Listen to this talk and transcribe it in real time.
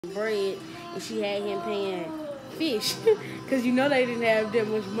bread, and she had him paying fish, because you know they didn't have that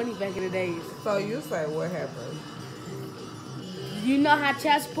much money back in the days. So you say what happened? You know how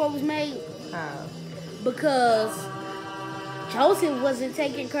child support was made? How? Because Joseph wasn't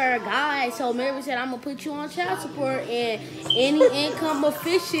taking care of God, so Mary said, "I'm gonna put you on child support, and any income of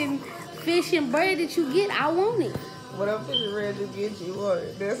fish and bread that you get, I want it." Whatever fish and bread you get, you want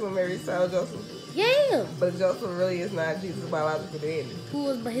it. That's what Mary told Joseph. Yeah. But Joseph really is not Jesus' biological daddy. Who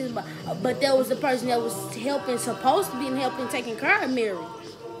was his? But that was the person that was helping, supposed to be helping, taking care of Mary.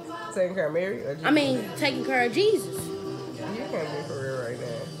 Taking care of Mary or Jesus? I mean, taking care of Jesus. You can't be for real right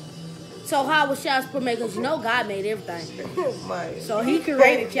now. So how was child support made? Because you know God made everything. Mike. So he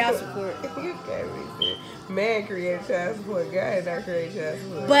created child support. You can't be serious. Man created child support. God did not create child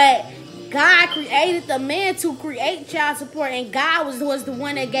support. But God created the man to create child support, and God was the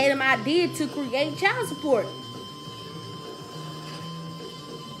one that gave him idea to create child support.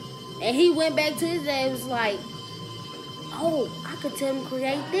 And he went back to his dad and was like, "Oh, I could tell him to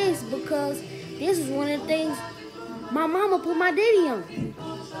create this because this is one of the things my mama put my daddy on."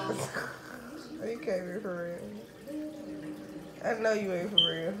 You can't be for real. I know you ain't for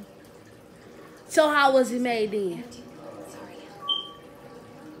real. So how was it made then?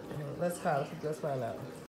 Let's find out.